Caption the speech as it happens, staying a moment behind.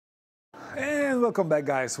And welcome back,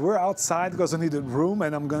 guys. We're outside because I needed room,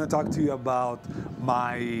 and I'm gonna talk to you about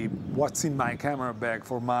what's in my camera bag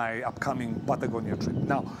for my upcoming Patagonia trip.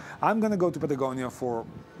 Now, I'm gonna go to Patagonia for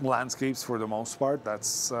landscapes for the most part.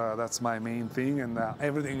 That's my main thing, and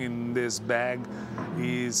everything in this bag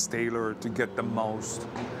is tailored to get the most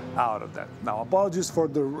out of that. Now, apologies for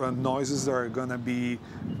the noises that are gonna be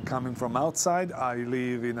coming from outside. I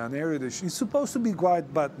live in an area that is supposed to be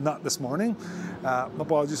quiet, but not this morning.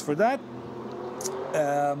 Apologies for that.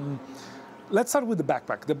 Let's start with the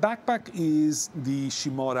backpack. The backpack is the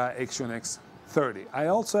Shimoda Action X30. I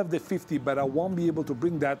also have the 50, but I won't be able to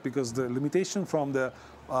bring that because the limitation from the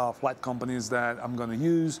flight companies that I'm going to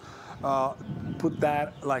use put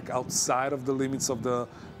that like outside of the limits of the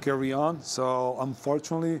carry-on. So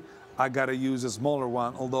unfortunately, I got to use a smaller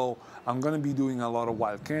one, although I'm going to be doing a lot of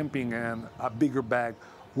wild camping and a bigger bag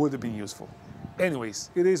would have been useful.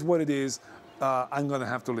 Anyways, it is what it is. I'm gonna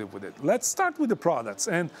have to live with it. Let's start with the products.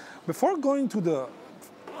 And before going to the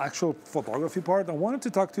actual photography part, I wanted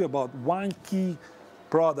to talk to you about one key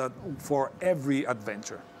product for every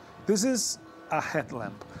adventure. This is a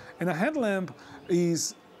headlamp. And a headlamp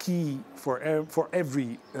is key for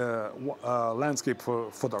every landscape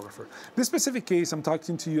photographer. In this specific case, I'm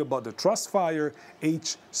talking to you about the TrustFire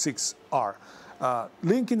H6R.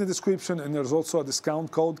 Link in the description, and there's also a discount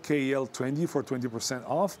code KL20 for 20%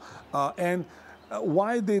 off.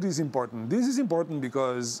 Why that is important? This is important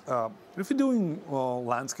because if you're doing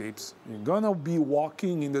landscapes, you're gonna be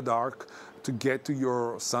walking in the dark to get to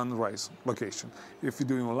your sunrise location. If you're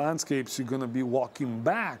doing landscapes, you're gonna be walking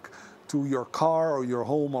back to your car or your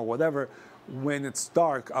home or whatever when it's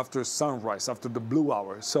dark after sunrise, after the blue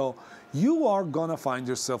hour. So you are gonna find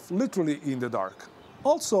yourself literally in the dark.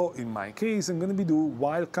 Also, in my case, I'm going to be doing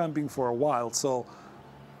wild camping for a while, so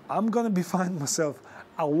I'm going to be finding myself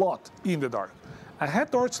a lot in the dark. A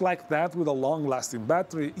head torch like that with a long-lasting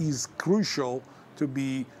battery is crucial to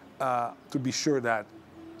be sure that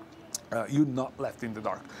you're not left in the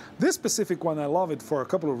dark. This specific one, I love it for a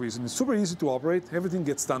couple of reasons. It's super easy to operate. Everything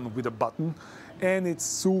gets done with a button, and it's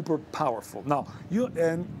super powerful. Now,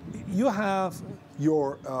 you have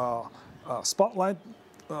your spotlight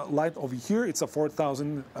light over here. It's a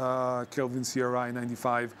 4000 Kelvin CRI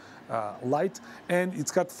 95 light, and it's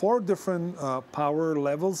got 4 different power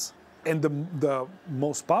levels, and the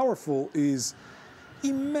most powerful is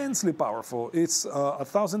immensely powerful. It's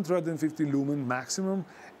 1350 lumen maximum,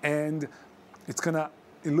 and it's gonna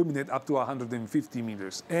illuminate up to 150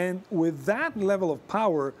 meters. And with that level of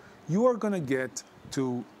power, you are gonna get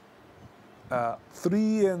to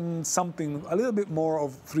 3 and something, a little bit more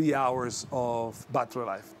of 3 hours of battery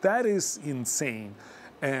life. That is insane.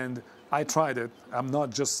 And I tried it. I'm not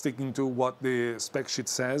just sticking to what the spec sheet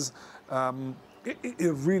says.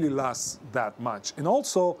 It really lasts that much. And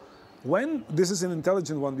also, when this is an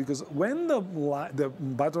intelligent one, because when the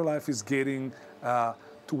battery life is getting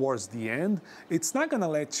towards the end, it's not gonna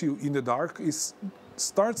let you in the dark. It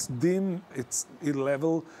starts dim its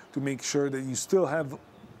level to make sure that you still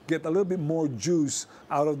get a little bit more juice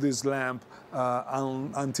out of this lamp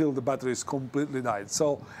until the battery is completely died.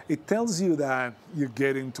 So it tells you that you're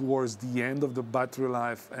getting towards the end of the battery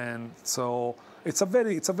life, and so it's a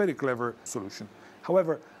very clever solution.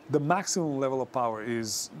 However, the maximum level of power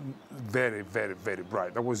is very, very, very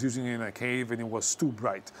bright. I was using it in a cave, and it was too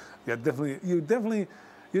bright. Yeah,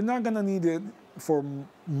 you're not gonna need it for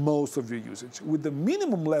most of your usage. With the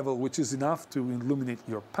minimum level, which is enough to illuminate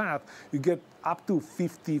your path, you get up to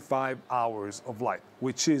 55 hours of light,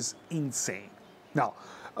 which is insane. Now,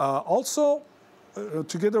 also,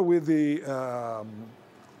 together with the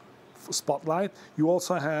spotlight, you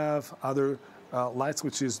also have other lights,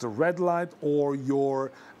 which is the red light or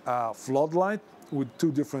your floodlight with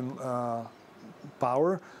 2 different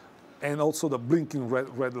power, and also the blinking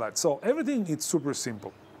red light. So everything is super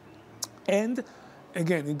simple. And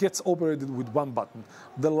again, it gets operated with 1 button.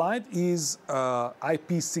 The light is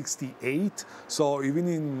IP68, so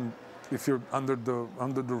even if you're under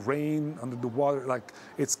the rain, under the water, like,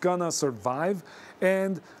 it's gonna survive.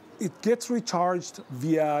 And it gets recharged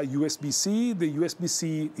via USB-C. The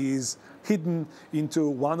USB-C is hidden into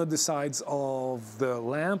one of the sides of the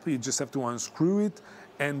lamp. You just have to unscrew it,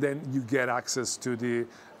 and then you get access to the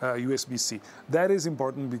USB-C. That is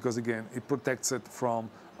important because, again, it protects it from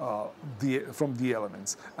the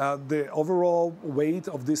elements. The overall weight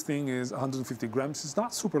of this thing is 150 grams. It's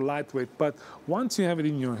not super lightweight, but once you have it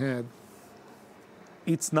in your head,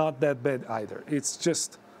 it's not that bad either.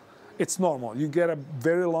 It's normal. You get a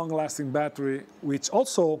very long-lasting battery, which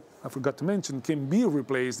also, I forgot to mention, can be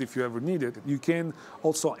replaced if you ever need it. You can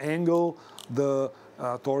also angle the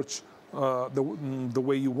torch the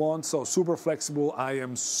way you want. So super flexible. I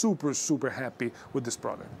am super happy with this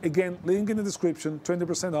product. Again, link in the description,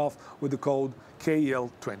 20% off with the code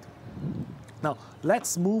KL20. Now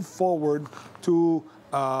let's move forward to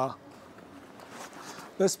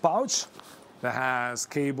this pouch that has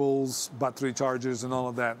cables, battery chargers, and all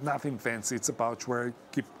of that. Nothing fancy. It's a pouch where I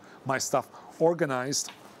keep my stuff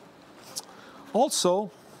organized.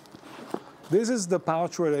 Also, this is the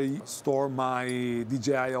pouch where I store my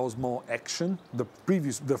DJI Osmo Action,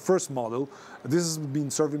 the first model. This has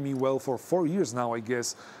been serving me well for 4 years now, I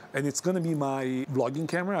guess. And it's gonna be my vlogging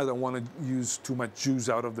camera. I don't wanna use too much juice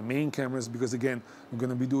out of the main cameras because again, I'm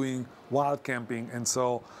gonna be doing wild camping, and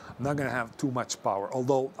so I'm not gonna have too much power,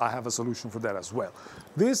 although I have a solution for that as well.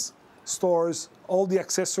 This stores all the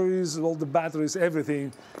accessories, all the batteries,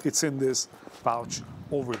 everything. It's in this pouch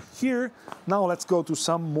over here. Now let's go to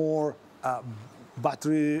some more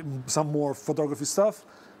some more photography stuff.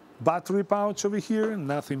 Battery pouch over here,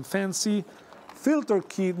 nothing fancy. Filter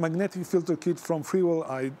kit, magnetic filter kit from Freewell.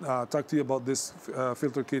 I talked to you about this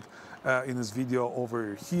filter kit in this video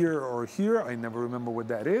over here or here. I never remember what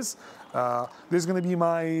that is. This is going to be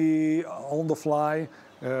my on-the-fly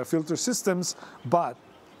filter systems, but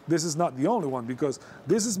this is not the only one because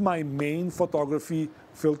this is my main photography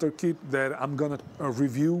filter kit that I'm gonna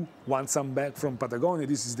review once I'm back from Patagonia.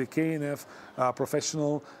 This is the KNF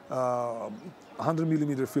professional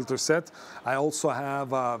 100mm filter set. I also have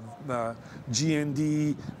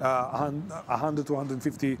GND 100 to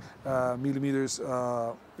 150 millimeters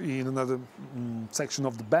in another section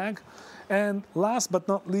of the bag. And last but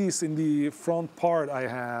not least, in the front part, I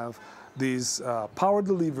have this power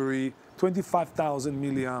delivery 25,000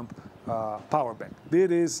 milliamp power bank.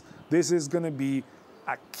 This is going to be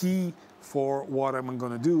a key for what I'm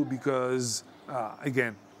going to do because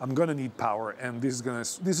again, I'm going to need power, and this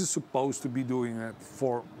is supposed to be doing it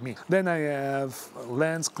for me. Then I have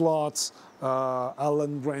lens cloths,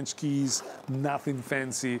 Allen wrench keys, nothing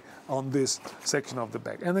fancy on this section of the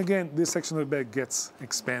bag. And again, this section of the bag gets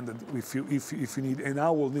expanded if you need, and I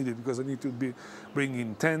will need it because I need to be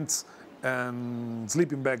bringing tents and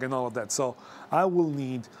sleeping bag and all of that. So I will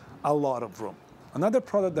need a lot of room. Another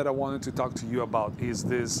product that I wanted to talk to you about is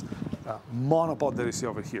this monopod that you see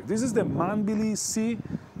over here. This is the Manbily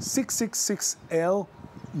C666L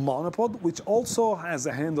monopod, which also has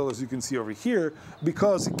a handle, as you can see over here,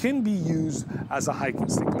 because it can be used as a hiking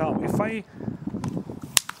stick. Now, if I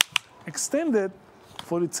extend it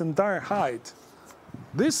for its entire height,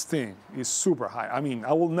 this thing is super high. I mean,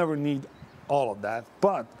 I will never need all of that,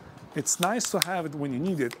 but it's nice to have it when you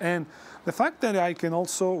need it. And the fact that I can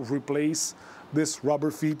also replace this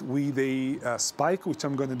rubber feet with a spike, which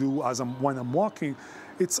I'm gonna do when I'm walking,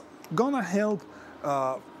 it's gonna help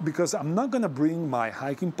because I'm not gonna bring my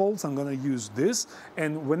hiking poles. I'm gonna use this,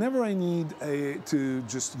 and whenever I need to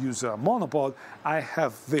just use a monopod, I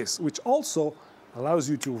have this, which also allows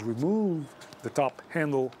you to remove the top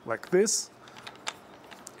handle like this.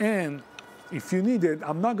 And if you need it,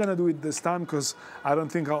 I'm not gonna do it this time because I don't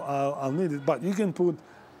think I'll need it, but you can put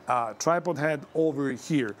tripod head over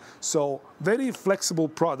here. So very flexible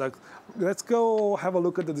product. Let's go have a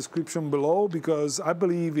look at the description below because I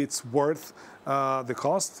believe it's worth the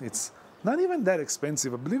cost. It's not even that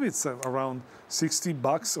expensive. I believe it's around 60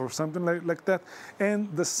 bucks or something like that.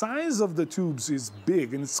 And the size of the tubes is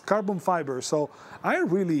big and it's carbon fiber. So I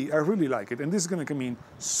really like it. And this is gonna come in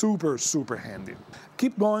super handy.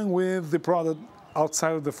 Keep going with the product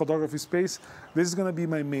outside of the photography space. This is gonna be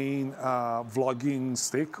my main vlogging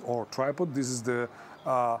stick or tripod. This is the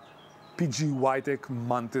PGYTECH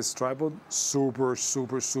Mantis tripod. Super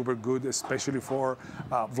good, especially for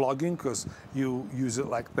vlogging, because you use it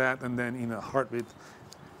like that, and then in a heartbeat,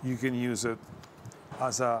 you can use it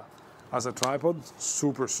as a tripod.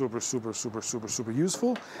 Super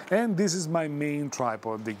useful. And this is my main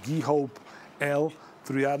tripod, the Geehope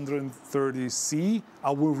L330C.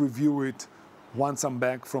 I will review it once I'm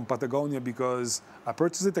back from Patagonia because I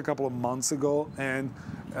purchased it a couple of months ago, and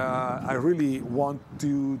I really want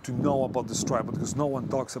to know about this tripod because no one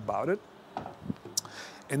talks about it.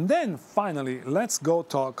 And then finally, let's go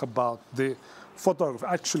talk about the photography.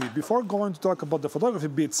 Actually, before going to talk about the photography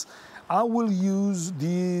bits, I will use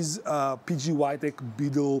these PGYTECH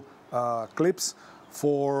Beetle clips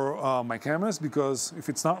for my cameras because if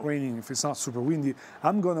it's not raining, if it's not super windy,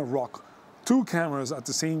 I'm gonna rock 2 cameras at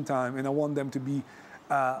the same time, and I want them to be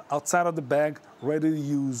outside of the bag, ready to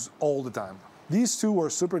use all the time. These two are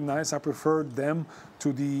super nice. I prefer them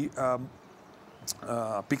to the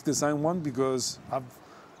Peak Design one because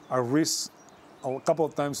I risked a couple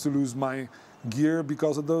of times to lose my gear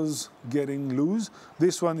because of those getting loose.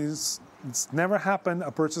 This one is It's never happened. I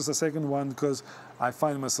purchased a second one because I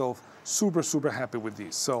find myself super happy with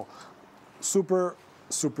these. So super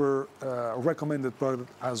recommended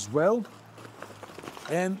product as well.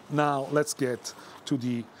 And now let's get to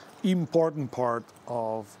the important part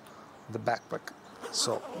of the backpack.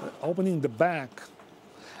 So opening the back,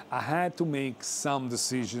 I had to make some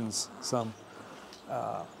decisions, some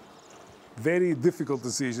very difficult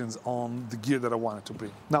decisions on the gear that I wanted to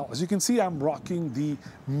bring. Now, as you can see, I'm rocking the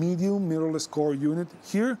medium mirrorless core unit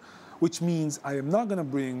here, which means I am not going to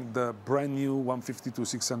bring the brand new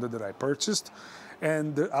 150-600 that I purchased,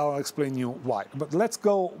 and I'll explain you why. But let's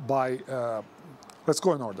go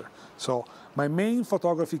in order. So my main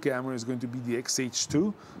photography camera is going to be the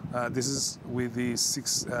XH2. This is with the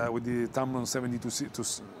Tamron 17 to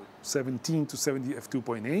 70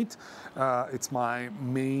 f2.8. It's my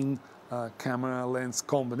main camera lens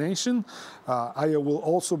combination. I will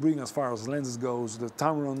also bring, as far as lenses goes, the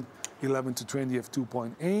Tamron 11 to 20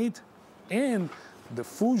 f2.8 and the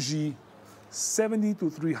Fuji 70 to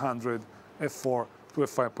 300 f4 to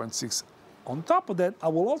f5.6. On top of that, I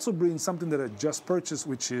will also bring something that I just purchased,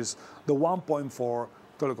 which is the 1.4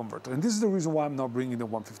 teleconverter. And this is the reason why I'm not bringing the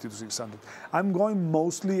 150-600. I'm going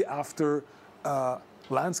mostly after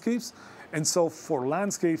landscapes. And so for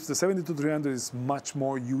landscapes, the 70-300 is much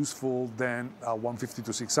more useful than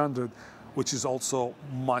 150-600, which is also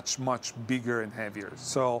much bigger and heavier.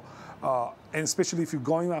 So, and especially if you're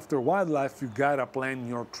going after wildlife, you gotta plan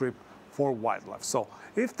your trip for wildlife. So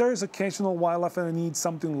if there is occasional wildlife and I need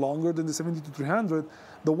something longer than the 70-300,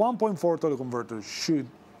 the 1.4 teleconverter should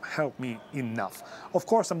help me enough. Of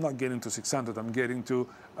course, I'm not getting to 600, I'm getting to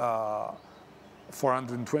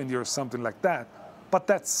 420 or something like that, but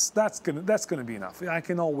that's gonna be enough. I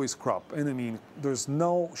can always crop, and I mean, there's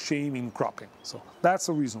no shame in cropping. So that's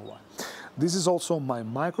the reason why. This is also my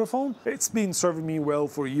microphone. It's been serving me well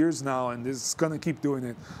for years now, and it's gonna keep doing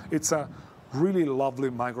it. It's a really lovely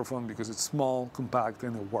microphone because it's small, compact,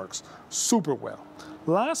 and it works super well.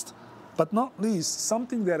 Last but not least,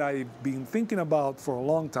 something that I've been thinking about for a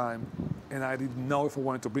long time, and I didn't know if I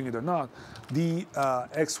wanted to bring it or not, the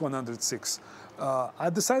X106. I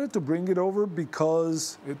decided to bring it over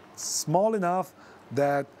because it's small enough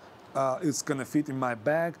that it's gonna fit in my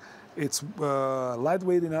bag. It's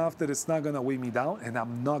lightweight enough that it's not gonna weigh me down, and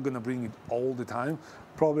I'm not gonna bring it all the time.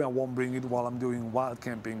 Probably I won't bring it while I'm doing wild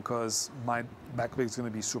camping because my backpack is going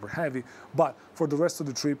to be super heavy. But for the rest of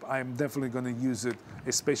the trip, I'm definitely going to use it,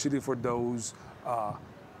 especially for those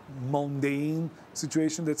mundane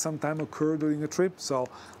situations that sometimes occur during a trip. So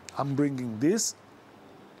I'm bringing this,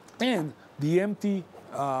 and the empty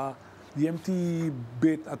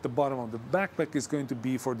bit at the bottom of the backpack is going to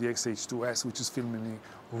be for the XH2S, which is filming me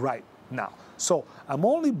right now. So I'm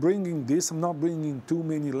only bringing this. I'm not bringing too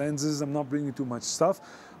many lenses. I'm not bringing too much stuff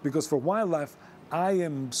because for wildlife, I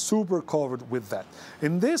am super covered with that.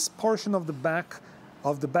 In this portion of the back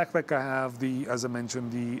of the backpack, I have the, as I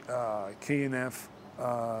mentioned, the K&F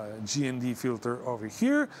GND filter over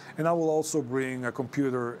here, and I will also bring a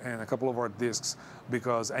computer and a couple of hard disks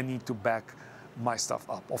because I need to back my stuff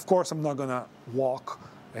up. Of course, I'm not gonna walk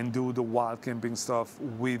and do the wild camping stuff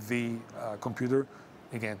with the computer.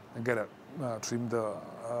 Again, I gotta trim the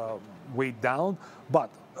weight down, but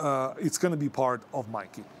it's gonna be part of my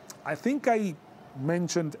kit. I think I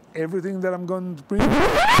mentioned everything that I'm going to bring.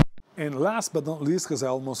 And last but not least, because I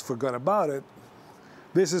almost forgot about it,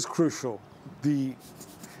 this is crucial. The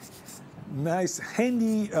nice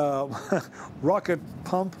handy rocket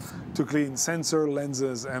pump to clean sensor,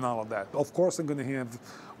 lenses, and all of that. Of course, I'm gonna have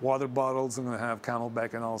water bottles, I'm gonna have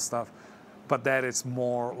Camelback and all stuff, but that is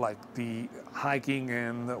more like the hiking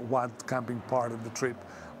and wild camping part of the trip,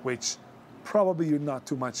 which probably you're not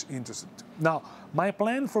too much interested in. Now, my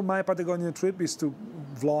plan for my Patagonia trip is to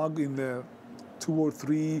vlog in the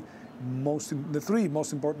three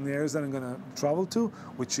most important areas that I'm gonna travel to,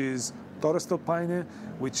 which is Torres del Paine,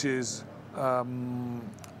 which is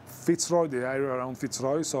Fitzroy, the area around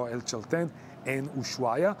Fitzroy, so El Chalten and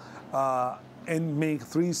Ushuaia, and make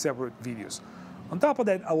 3 separate videos. On top of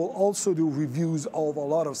that, I will also do reviews of a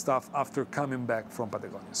lot of stuff after coming back from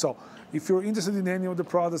Patagonia. So if you're interested in any of the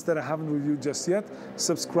products that I haven't reviewed just yet,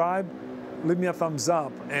 subscribe, leave me a thumbs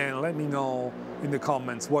up, and let me know in the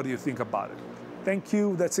comments what do you think about it. Thank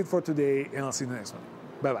you, that's it for today, and I'll see you in the next one.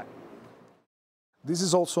 Bye-bye. This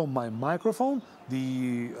is also my microphone,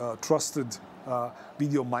 the trusted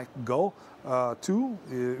VideoMic Go 2,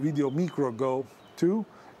 VideoMicro Go 2,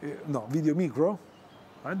 no, VideoMicro.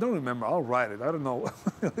 I don't remember, I'll write it, I don't know what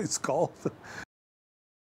it's called.